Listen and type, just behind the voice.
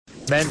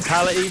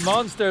Mentality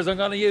monsters. I'm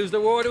going to use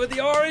the word with the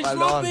Irish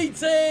rugby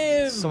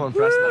team. Someone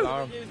pressed an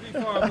alarm. It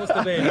must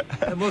have been.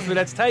 It must be.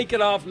 Let's take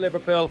it off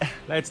Liverpool.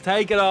 Let's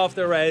take it off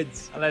the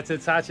Reds, and let's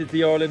attach it to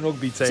the Ireland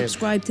rugby team.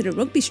 Subscribe to the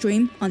rugby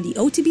stream on the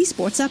OTB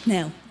Sports app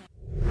now.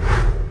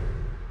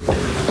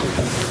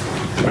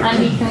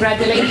 Andy,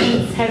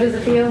 congratulations. How does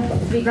it feel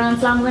to be Grand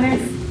Slam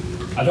winners?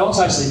 I don't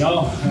actually know.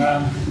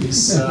 I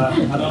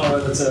don't know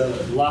whether it's a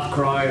laugh,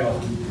 cry, or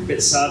a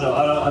bit sad.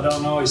 I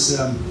don't know. It's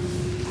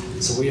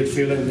a weird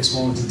feeling at this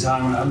moment in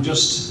time. I'm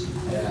just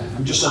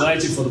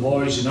delighted for the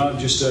boys,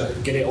 just to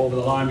get it over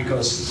the line,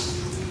 because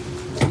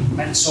it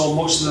meant so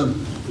much to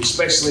them,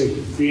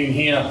 especially being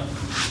here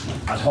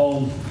at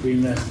home,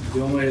 being the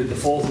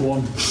fourth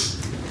one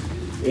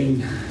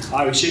in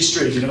Irish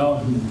history.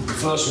 The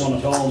first one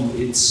at home.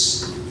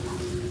 It's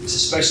a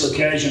special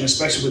occasion,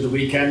 especially with the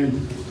weekend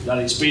that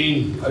it's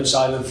been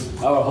outside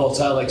of our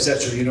hotel,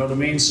 etc. You know what I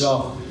mean?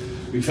 So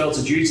we felt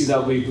a duty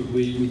that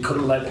we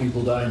couldn't let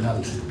people down,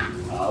 and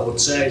I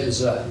would say it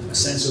was a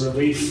sense of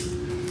relief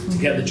to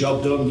get the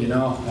job done,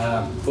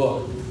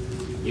 but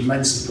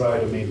immensely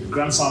proud. I mean,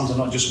 Grand Slams are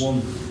not just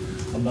won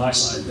on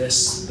nights like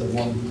this, they're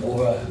won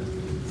over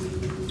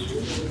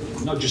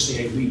not just the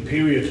 8-week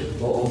period,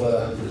 but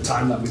over the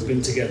time that we've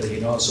been together,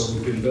 so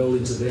we've been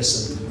building to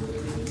this,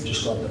 and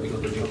just glad that we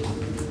got the job done.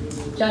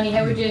 Johnny,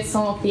 how would you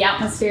sum up the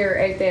atmosphere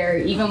out there,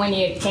 even when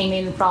you came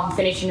in from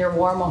finishing your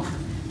warm-up?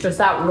 Just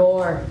that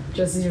roar,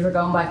 just as you were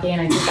going back in,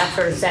 I think that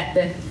sort of set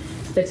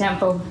the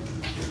tempo.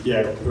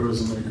 Yeah, it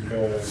was an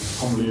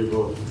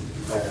unbelievable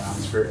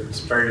atmosphere. It's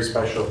very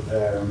special.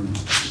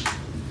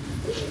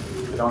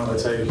 I'd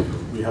say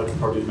we had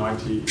probably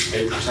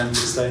 98% of the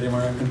stadium,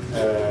 I reckon.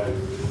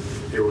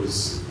 It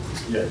was,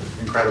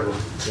 incredible.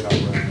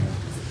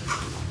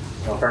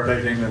 Fair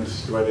play to England,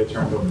 the way they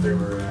turned up, they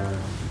were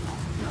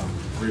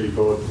really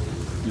good.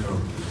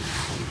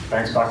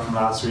 Bounce back from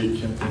last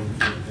week in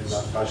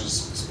that fashion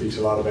speaks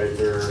a lot about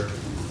their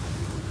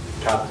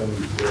captain,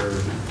 their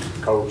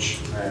coach,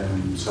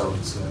 so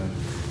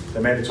they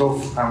made it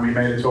tough, and we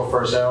made it tough for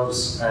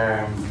ourselves.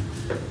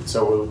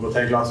 So we'll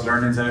take lots of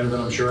learnings out of it,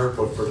 I'm sure,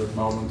 but for the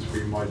moment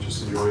we might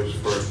just enjoy it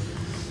for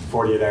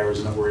 48 hours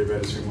and not worry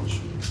about it too much.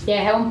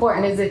 Yeah, how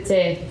important is it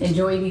to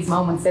enjoy these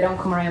moments? They don't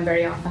come around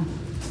very often.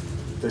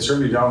 They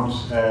certainly don't.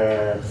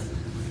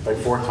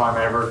 Fourth time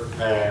ever,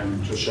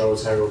 just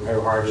shows how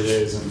hard it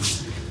is, and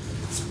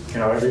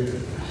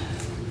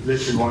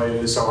literally why it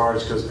is so hard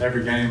is because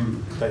every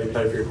game that you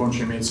play for your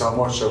country means so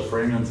much. So for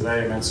England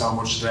today, it meant so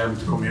much to them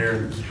to come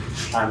here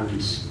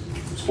and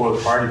spoil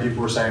the party.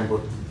 People were saying,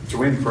 but to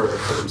win for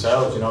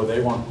themselves,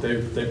 they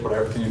put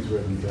everything into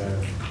it, and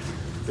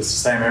it's the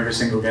same every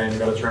single game. You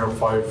got to turn up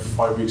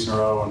five weeks in a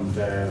row, and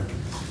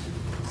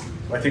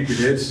I think we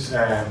did.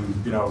 I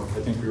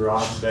think we were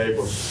on today,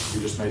 but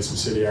we just made some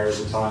silly errors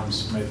at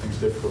times, made things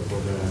difficult.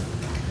 But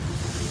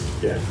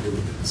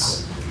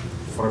it's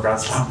fun of Grand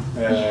Slam.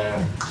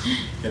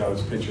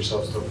 To pinch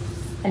yourself stuff.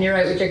 And you're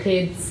out with your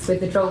kids with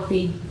the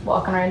trophy,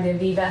 walking around the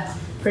Aviva.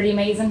 Pretty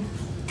amazing.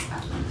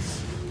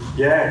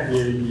 Yeah,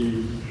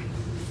 you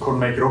couldn't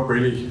make it up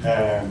really.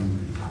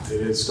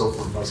 It is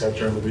stuff, I said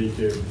during the week,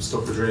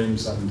 stuff for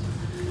dreams, and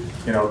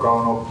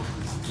growing up,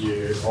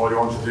 all you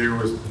wanted to do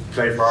was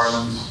play for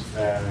Ireland.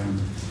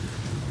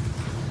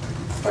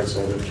 Like I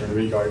said during the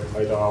week, I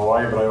don't know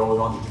why, but I always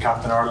wanted to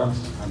captain Ireland,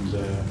 and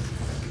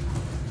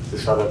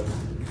this fella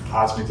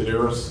asked me to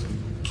do it.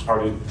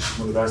 Probably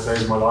one of the best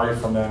days of my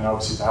life, and then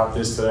obviously to have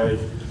this today,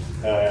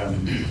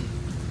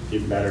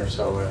 even better.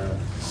 So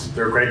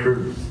they're a great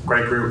group,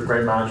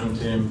 great management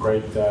team,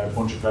 great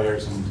bunch of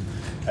players,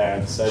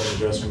 and said in the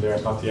dressing room there,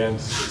 it's not the end.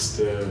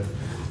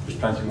 There's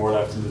plenty more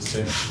left in this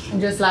team. And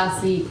just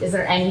lastly, is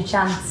there any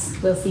chance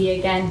we'll see you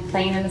again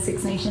playing in the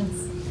Six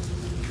Nations?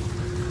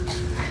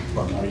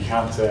 Well, no, you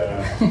can't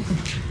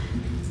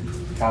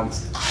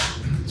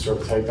sort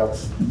of take that,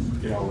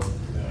 No.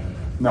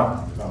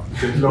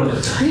 Look,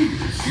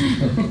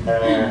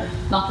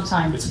 not the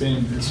time.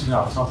 It's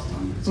not the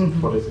time.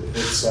 But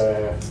it's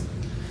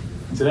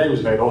today was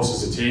about us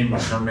as a team.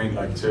 Like, you know what I mean?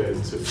 Like to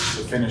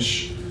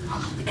finish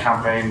the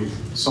campaign,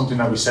 something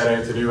that we set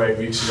out to do 8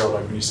 weeks ago.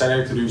 Like when you set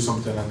out to do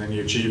something and then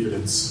you achieve it,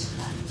 it's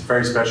a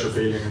very special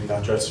feeling in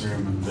that dressing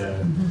room. And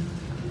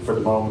for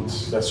the moment,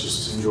 let's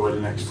just enjoy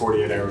the next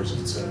 48 hours.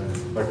 It's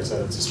like I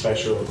said, it's a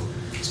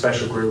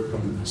special group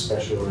and a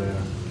special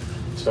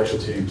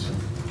team. So.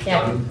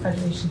 Yeah,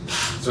 congratulations.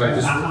 So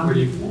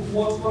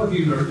what have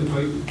you learned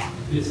about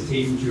this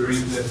team during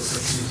the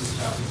Six Nations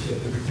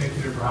Championship? In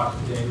particular, perhaps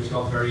today was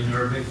got very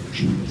nervy.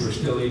 You were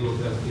still able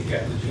to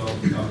get the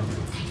job done.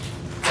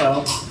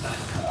 Well,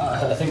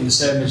 I think the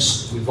same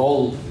as we've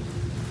all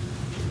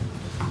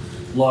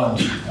learned.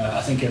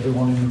 I think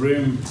everyone in the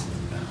room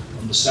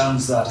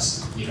understands that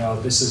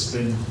this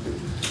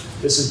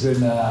has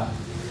been a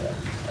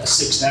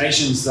Six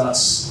Nations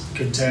that's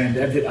contained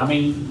everything. I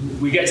mean,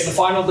 we get to the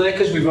final day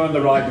because we've earned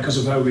the right because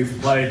of how we've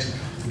played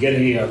to get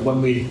here.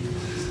 When we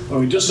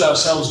dust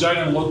ourselves down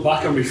and look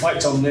back and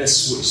reflect on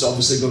this, it's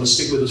obviously going to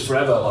stick with us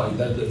forever, like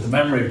the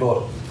memory.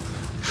 But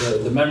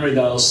the memory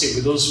that'll stick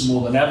with us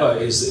more than ever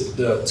is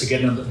the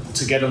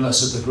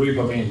togetherness of the group.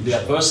 I mean, the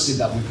adversity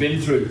that we've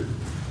been through,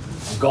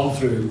 and gone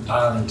through,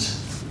 and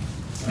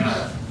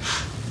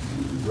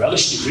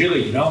relished it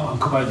really, you know, and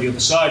come out the other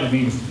side. I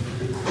mean,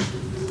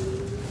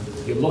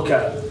 you look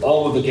at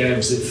all of the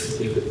games,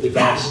 they've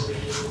had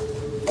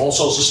all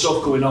sorts of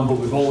stuff going on, but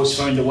we've always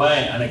found a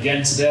way. And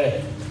again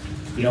today,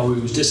 you know, we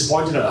was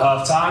disappointed at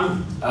half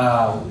time,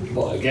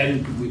 but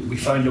again we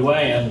found a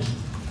way, and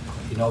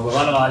you know, we'll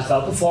analyse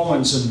that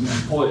performance and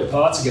pull it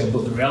apart again.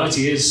 But the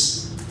reality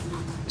is,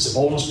 it's a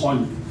bonus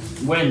point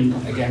win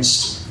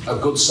against a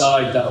good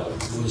side that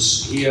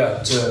was here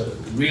to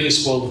really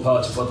spoil the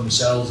party for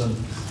themselves. And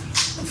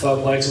fair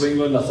play to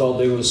England. I thought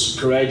they was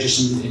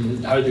courageous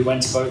in how they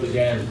went about the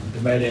game. They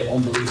made it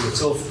unbelievably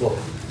tough, but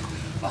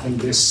I think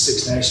this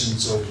Six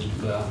Nations will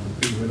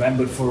be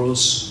remembered for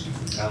us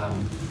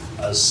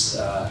as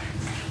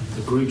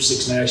the group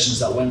Six Nations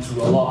that went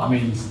through a lot. I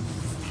mean,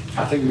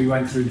 I think we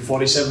went through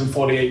 47,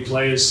 48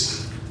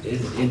 players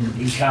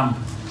in camp.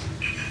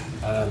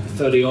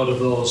 30 odd of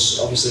those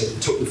obviously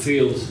took the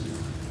field.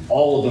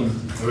 All of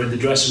them are in the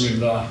dressing room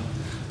there,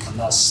 and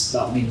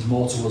that means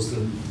more to us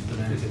than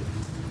anything.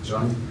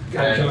 Johnny?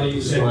 Johnny,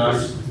 you said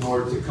there's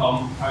more to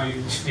come. How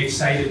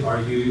excited are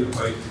you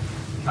about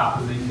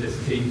captaining this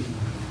team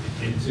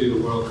into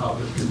a World Cup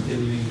and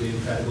continuing the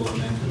incredible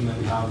momentum that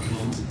we have at the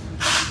moment?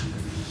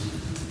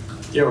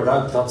 Yeah, well,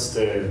 that's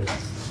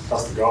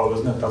the goal,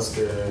 isn't it? That's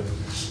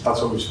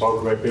what we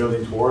spoke about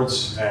building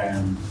towards. You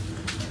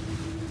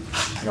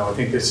know, I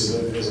think this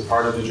is a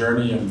part of the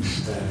journey, and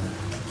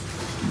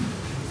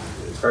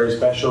it's very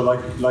special.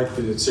 Like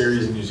the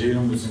series in New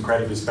Zealand was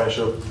incredibly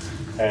special.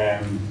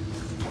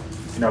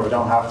 You know, we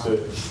don't have to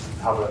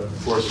have a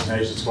four Six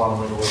Nations squad and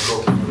win a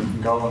World Cup. You know, we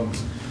can go and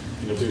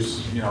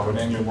you know, when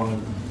England won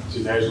in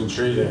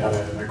 2003, they had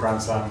a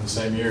Grand Slam in the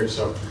same year.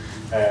 So.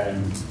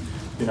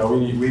 You know,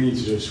 we need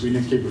to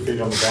keep our feet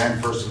on the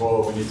ground. First of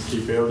all, we need to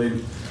keep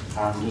building.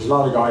 There's a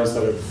lot of guys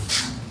that have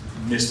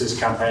missed this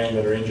campaign,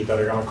 that are injured, that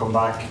are going to come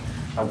back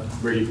and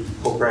really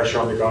put pressure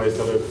on the guys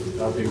that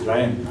have been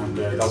playing. And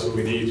that's what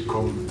we need.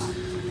 Come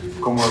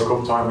World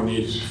Cup time, we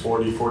need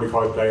 40,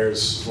 45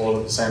 players all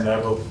at the same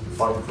level,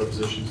 fighting for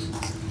positions.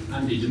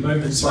 Andy, the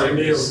moment. Sorry,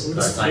 Neil's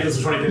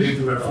trying to get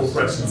into about 4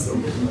 questions. So.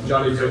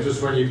 Johnny, so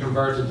just when you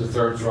converted the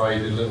third try,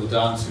 you did a little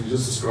dance. Can you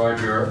just describe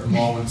your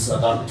moments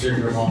at that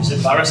particular moment? It's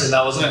embarrassing,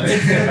 that wasn't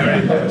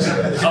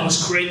it? I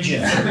was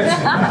cringing.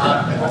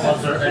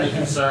 Was there any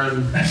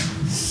concern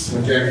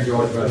when Jamie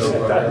George went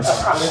over?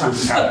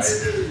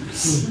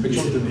 We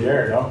jumped in the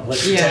air, no?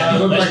 Yeah, it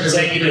looked like a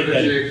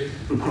jig.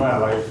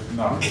 Well,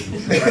 no.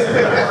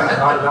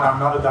 I'm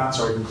not a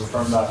dancer, I can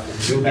confirm that.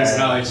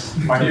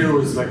 I knew it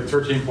was like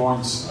 13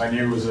 points. I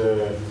knew it was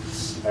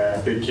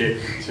a big kick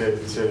to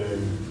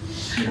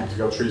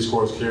go 3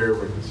 scores clear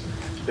with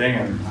thing,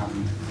 and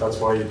that's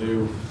why you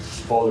do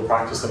all the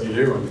practice that you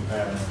do.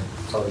 And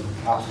so I'm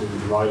absolutely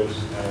delighted.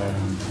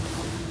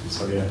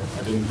 So yeah,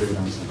 I didn't do that.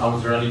 And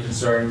was there any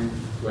concern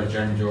when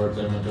Jeremy George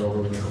then went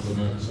over with a couple of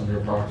minutes on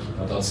your part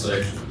at that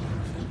stage?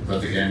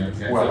 About the game?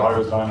 Well, I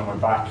was lying on my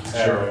back,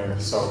 sure.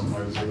 So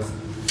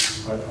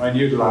I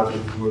knew the lads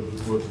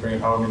would bring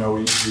it home. You know,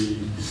 we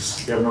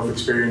have enough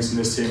experience in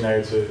this team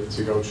now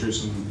to go through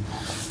some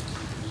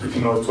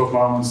tough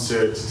moments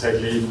to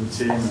take lead in the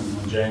team,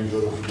 and James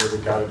would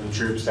have gathered the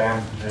troops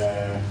down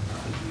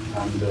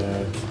and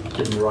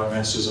given the right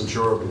messages, I'm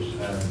sure. But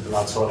the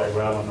lads saw that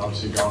well, and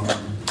obviously going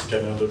and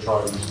getting another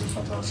try was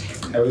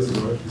fantastic. How is it?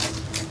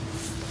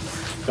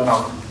 Don't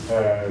know.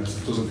 It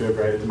doesn't feel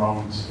great at the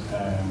moment.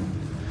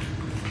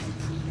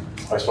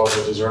 I suppose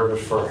I deserve it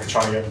for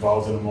trying to get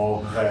involved in them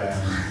all.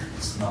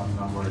 It's not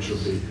where it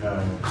should be. But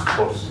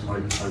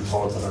I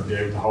thought that I'd be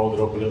able to hold it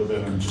up a little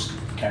bit, and just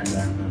came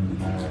down, and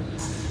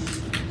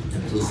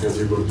it doesn't feel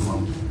too good at the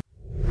moment.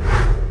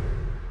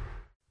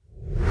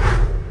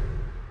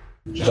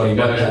 Johnny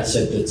Whitecat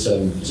said that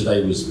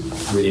today was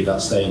really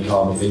about staying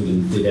calm. If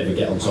England did ever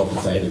get on top,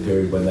 if they had a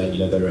period when they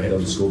were ahead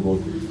on the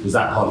scoreboard, was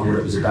that part of what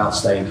it was about,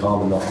 staying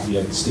calm and not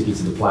sticking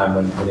to the plan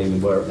when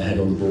England were ahead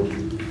on the board?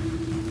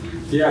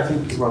 Yeah, I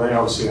think they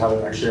obviously had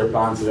a clear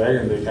plan today,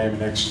 and they came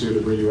and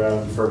executed really well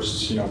in the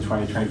first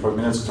 20-25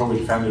 minutes. I thought we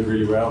defended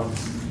really well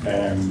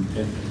in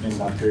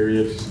that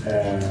period.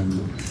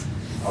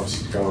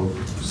 Obviously to go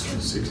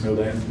 6-0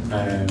 down,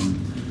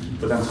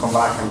 but then to come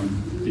back and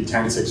be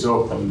 10-6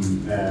 up, and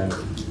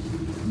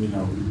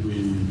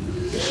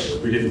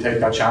we didn't take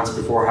that chance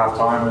before half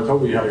time. I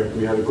thought we had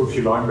a good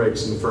few line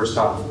breaks in the first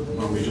half,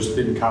 and we just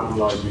didn't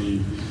capitalise.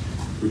 We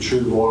threw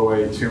the ball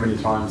away too many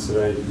times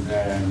today.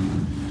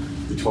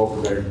 We talk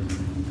about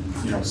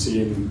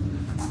seeing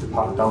the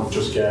path, don't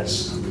just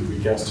guess. We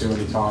guessed too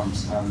many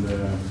times, and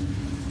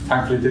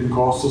thankfully it didn't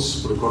cost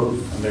us, but it could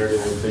have. And they're the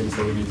things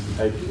that we need to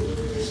take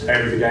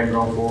out of the game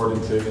going forward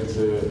into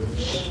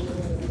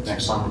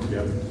next time we're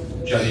together.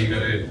 Johnny, you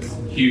got a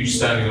huge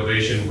standing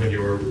ovation when you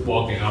were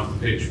walking off the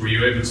pitch. Were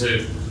you able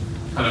to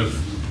kind of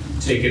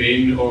take it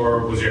in,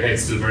 or was your head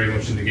still very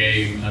much in the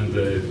game and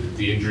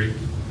the injury?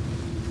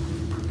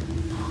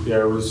 Yeah,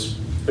 it was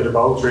a bit of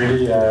both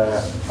really.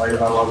 I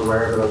was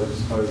aware that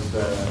I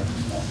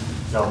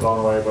was blown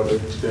away by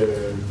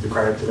the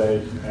crowd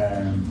today.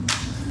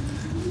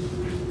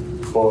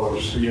 But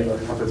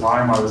at the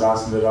time I was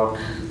asking the doc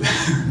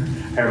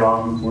how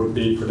long would it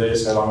be for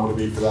this, how long would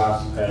it be for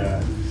that.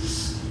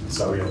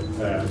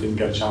 I didn't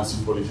get a chance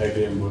to fully take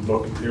it in. But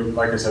look,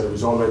 like I said, it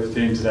was all about the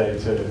team today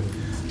to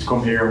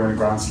come here and win a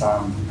Grand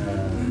Slam.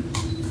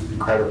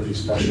 Incredibly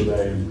special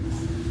day, and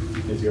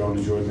need to go and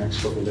enjoy the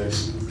next couple of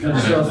days. Can I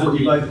just ask what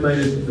you both made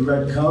of the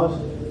red card?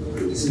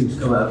 It seems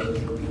to come out a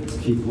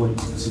key point,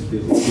 seems to be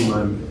a key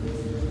moment.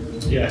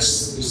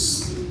 Yes,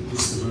 it's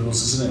the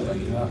rules, isn't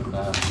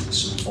it?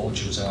 Some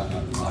fortunes I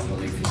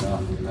believe,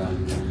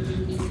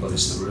 but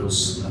it's the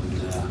rules, and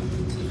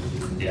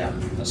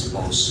I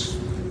suppose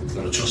you've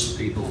got to trust the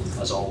people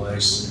as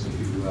always.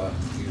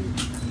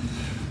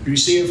 You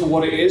see it for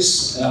what it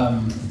is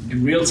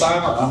in real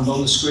time and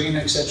on the screen,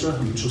 etc.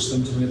 You trust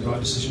them to make the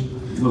right decision.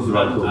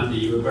 Andy,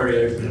 you were very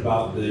open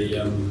about the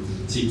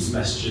team's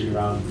messaging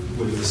around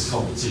winning this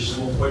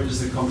competition. At what point does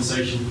the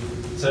conversation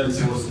turn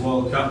towards the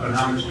World Cup, and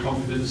how much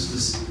confidence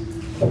does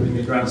winning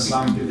the Grand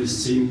Slam give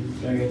this team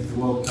going into the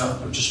World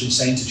Cup? I've just been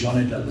saying to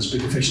Johnny that there's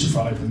bigger fish to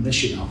fry than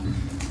this,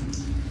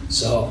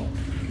 So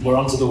we're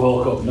on to the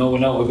World Cup. No,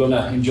 we're going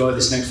to enjoy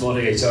this next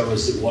 48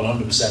 hours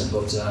 100%,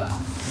 but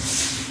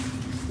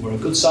we're a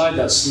good side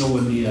that's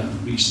nowhere near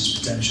reached its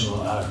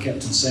potential. I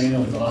kept on saying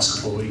over the last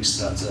couple of weeks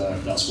that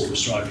that's what we're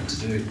striving to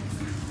do.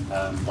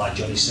 Like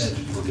Johnny said,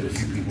 we'll get a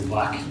few people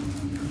back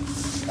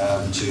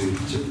to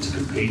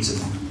compete and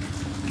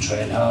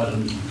train hard,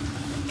 and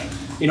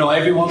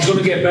everyone's going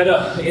to get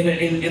better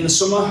in the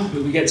summer.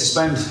 We get to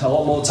spend a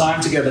lot more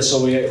time together,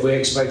 so we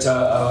expect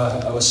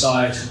our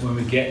side when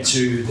we get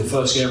to the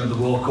first game of the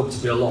World Cup to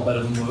be a lot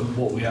better than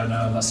what we are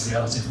now, and that's the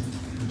reality.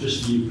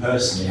 Just for you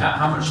personally,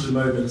 how much do the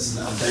moments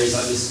and days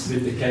like this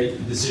vindicate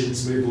the decision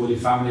to move all your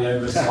family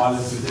over to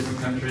Ireland to a different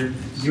country?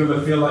 Did you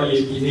ever feel like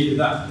you needed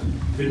that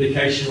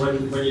vindication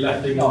when you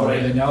left England? Not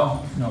really,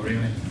 no. Not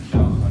really. No,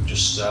 I'm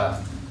just so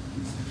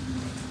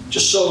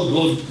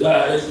good,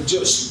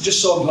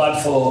 just so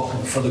glad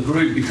for the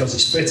group, because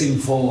it's fitting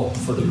for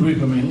the group.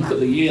 I mean, look at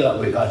the year that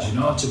we've had,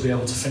 to be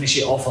able to finish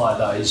it off like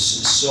that is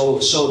so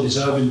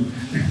deserving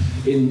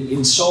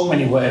in so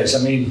many ways. I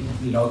mean,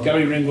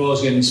 Gary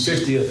Ringrose getting his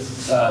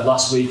 50th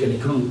last week, and he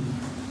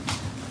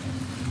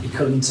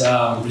couldn't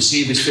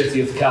receive his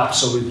 50th cap,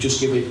 so we've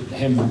just given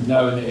him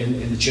now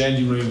in the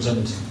changing rooms.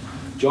 And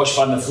Josh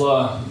van der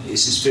Fleur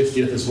is his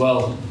 50th as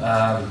well.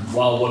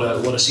 Wow,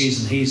 what a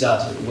season he's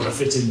had! What a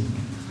fitting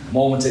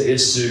moment it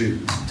is to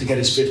get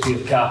his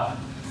 50th cap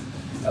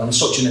on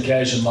such an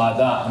occasion like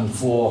that, and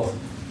for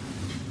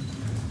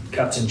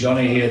Captain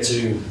Johnny here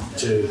to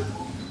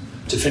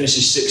finish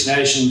his Six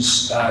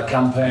Nations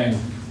campaign.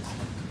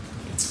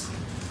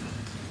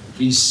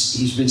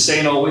 He's been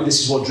saying all week, this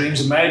is what dreams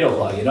are made of,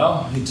 it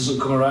doesn't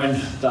come around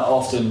that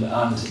often,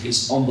 and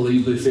it's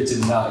unbelievably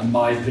fitting that, in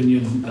my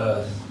opinion,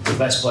 the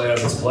best player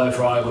ever to play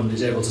for Ireland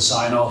is able to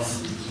sign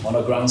off on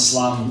a Grand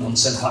Slam on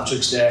St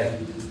Patrick's Day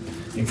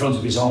in front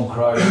of his own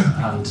crowd.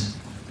 And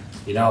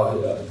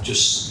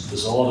just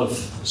there's a lot of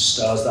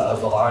stars that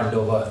have aligned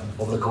over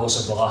the course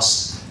of the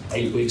last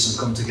 8 weeks and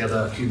come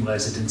together,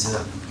 accumulated into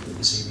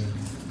this evening.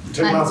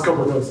 Take the last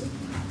couple of those.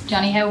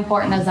 Johnny, how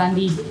important has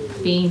Andy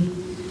been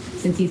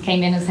since he's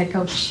came in as head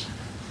coach?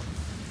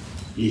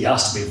 He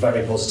has to be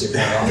very positive.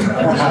 I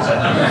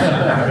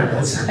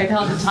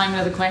thought the timing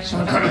of the question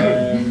was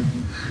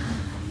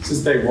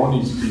since day one,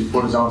 he's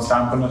put his own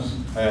stamp on it.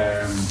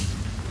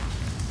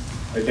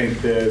 I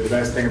think the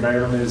best thing about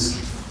him is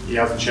he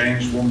hasn't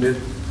changed one bit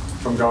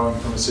from going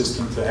from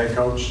assistant to head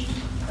coach.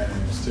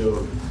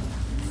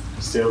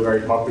 Still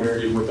very popular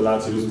even with the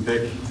lads he doesn't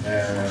pick.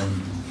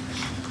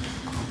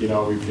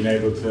 We've been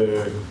able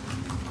to,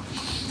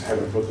 how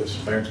do I put this,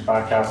 bounce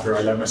back after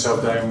I let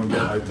myself down when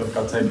I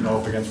got taken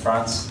off against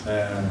France.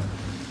 That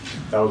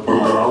was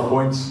probably a low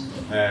point,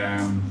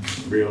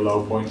 real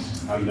low point.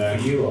 And then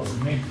for you or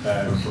for me?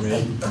 For me.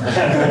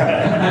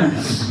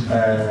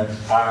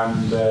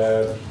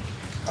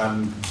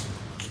 And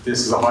this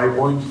is a high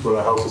point, but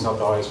I hope it's not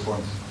the highest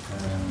point.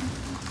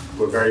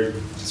 We're a very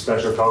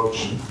special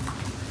coach.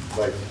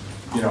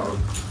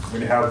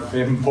 When you have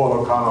him, Paul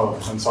O'Connell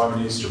and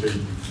Simon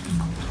Easterby,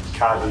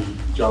 Caddy,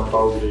 John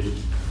Fogarty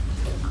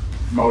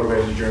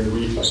motivating you during the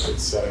week,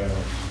 it's a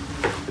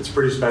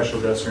pretty special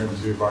dressing room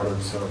to be part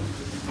of. So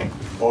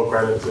all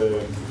credit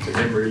to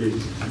him really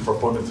for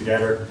putting it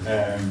together.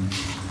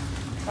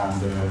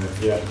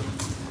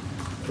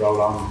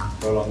 Roll on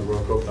the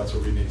World Cup. That's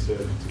what we need to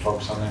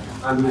focus on now.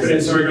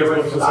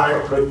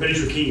 Finish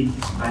with Keane.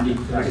 Andy,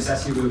 can I just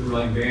ask you about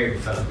Ryan Beard?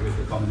 Felt like it was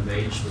becoming of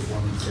age with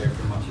one there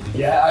from what you did.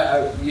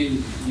 Yeah,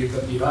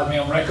 you've had me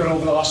on record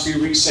over the last few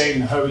weeks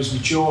saying how he's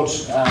matured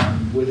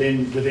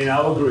within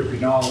our group.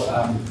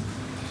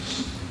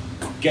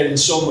 Getting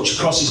so much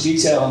across his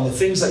detail, and the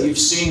things that you've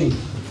seen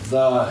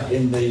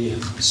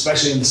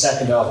especially in the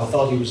second half. I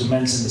thought he was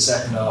immense in the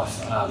second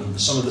half.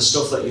 Some of the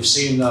stuff that you've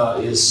seen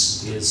there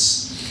is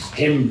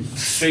him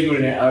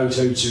figuring it out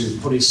how to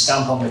put his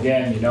stamp on the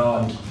game,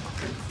 and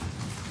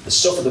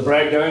stuff at the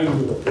breakdown,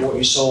 what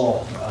you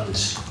saw, and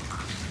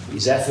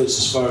his efforts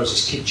as far as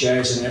his kick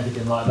chase and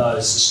everything like that,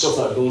 it's stuff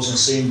that goes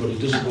unseen, but it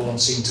doesn't go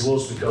unseen to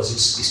us because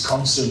it's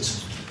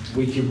constant,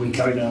 week in, week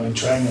out now in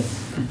training.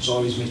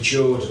 So he's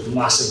matured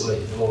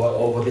massively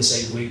over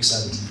this 8 weeks,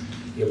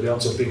 and he'll be on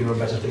to bigger and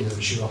better things, I'm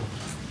sure.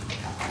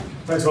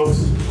 Thanks, folks.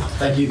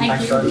 Thank you.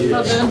 Thank you.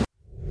 Well done.